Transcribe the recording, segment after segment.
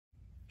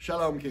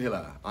Shalom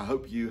Kehillah. I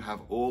hope you have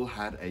all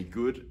had a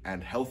good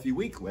and healthy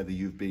week, whether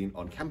you've been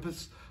on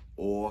campus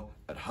or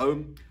at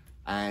home,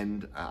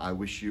 and I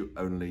wish you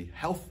only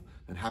health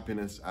and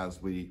happiness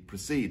as we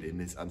proceed in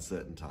this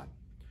uncertain time.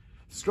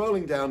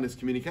 Scrolling down this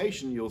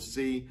communication, you'll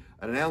see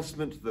an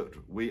announcement that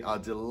we are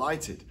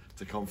delighted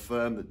to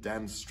confirm that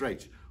Dan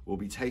Straight will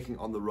be taking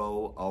on the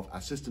role of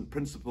Assistant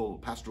Principal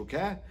Pastoral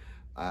Care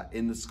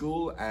in the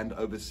school and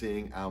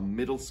overseeing our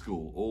middle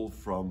school, all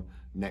from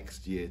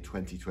next year,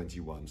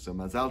 2021. So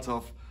Mazal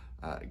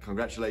Tov,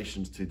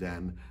 congratulations to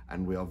Dan,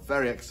 and we are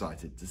very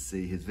excited to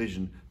see his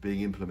vision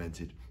being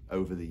implemented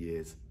over the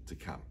years to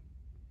come.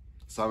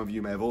 Some of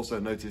you may have also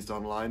noticed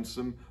online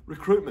some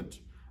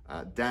recruitment.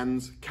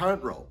 Dan's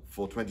current role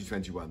for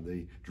 2021,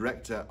 the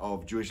Director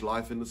of Jewish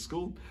Life in the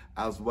school,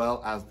 as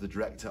well as the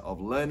Director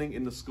of Learning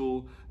in the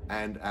school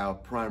and our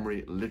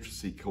Primary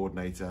Literacy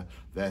Coordinator.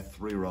 They're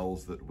three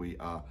roles that we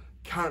are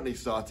currently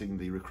starting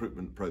the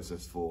recruitment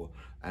process for,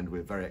 and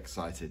we're very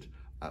excited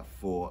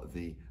for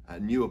the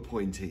new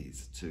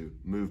appointees to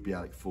move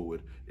Bialik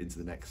forward into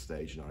the next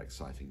stage in our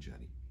exciting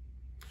journey.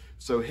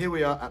 So here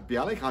we are at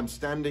Bialik. I'm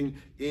standing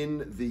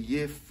in the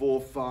Year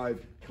 4-5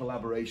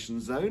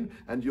 collaboration zone,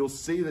 and you'll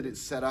see that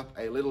it's set up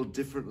a little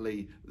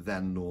differently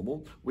than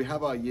normal. We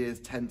have our years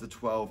 10 to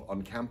 12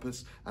 on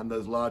campus, and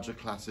those larger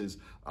classes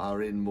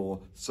are in more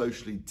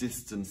socially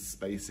distanced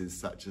spaces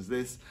such as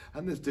this,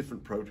 and there's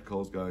different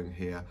protocols going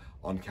here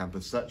on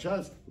campus, such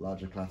as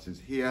larger classes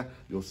here.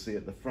 You'll see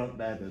at the front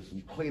there's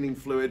some cleaning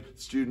fluid.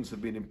 Students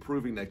have been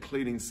improving their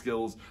cleaning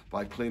skills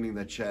by cleaning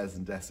their chairs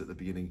and desks at the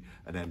beginning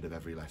and end of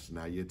every lesson.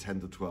 Now, year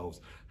 10 to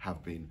 12s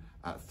have been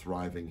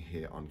thriving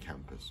here on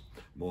campus.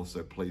 I'm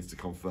also pleased to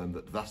confirm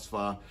that thus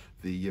far,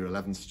 the year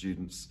 11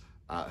 students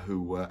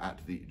who were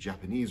at the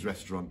Japanese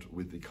restaurant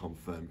with the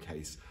confirmed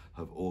case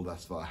have all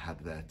thus far had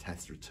their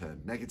tests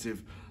returned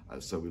negative,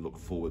 so we look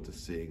forward to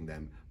seeing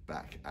them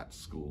back at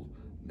school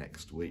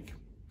next week.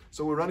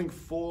 So we're running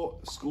 4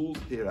 schools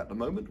here at the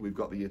moment. We've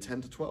got the year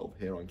 10 to 12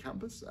 here on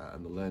campus,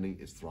 and the learning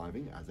is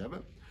thriving as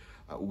ever.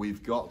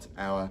 We've got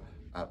our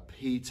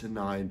P to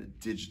 9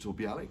 digital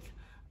Bialik,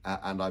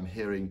 and I'm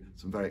hearing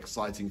some very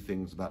exciting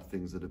things about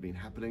things that have been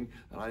happening.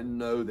 And I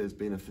know there's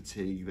been a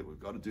fatigue that we've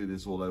got to do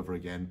this all over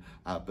again,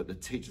 but the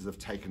teachers have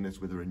taken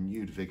this with a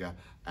renewed vigor,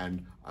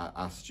 and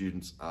our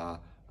students are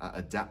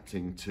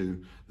adapting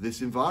to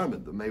this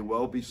environment that may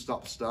well be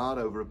stop-start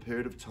over a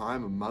period of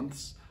time and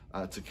months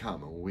to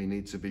come, and we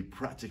need to be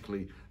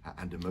practically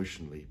and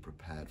emotionally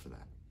prepared for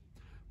that.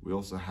 We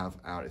also have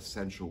our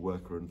essential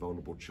worker and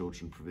vulnerable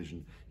children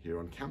provision here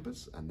on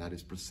campus, and that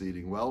is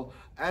proceeding well.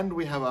 And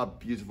we have our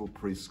beautiful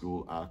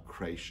preschool, our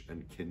creche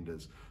and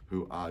kinders,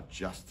 who are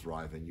just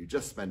thriving. You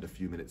just spend a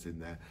few minutes in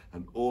there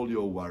and all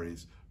your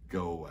worries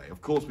go away.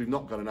 Of course, we've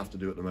not got enough to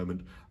do at the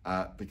moment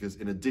because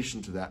in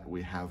addition to that,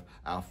 we have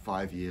our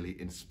 5-yearly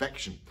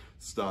inspection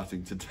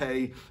starting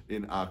today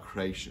in our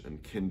creche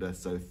and kinder.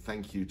 So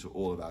thank you to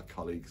all of our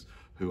colleagues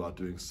who are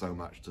doing so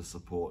much to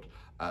support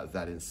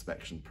that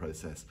inspection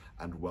process,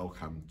 and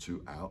welcome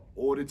to our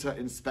auditor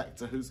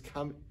inspector who's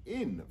come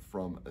in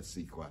from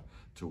ASIQA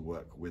to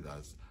work with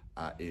us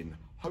in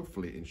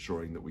hopefully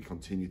ensuring that we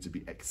continue to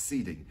be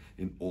exceeding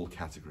in all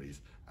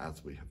categories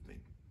as we have been.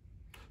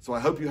 So I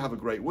hope you have a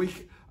great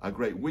week, a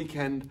great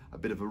weekend, a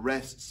bit of a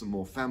rest, some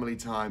more family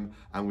time,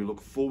 and we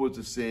look forward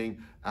to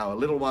seeing our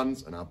little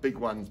ones and our big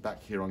ones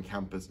back here on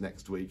campus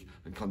next week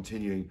and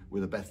continuing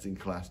with a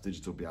best-in-class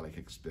digital Bialik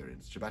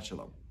experience. Shabbat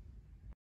Shalom.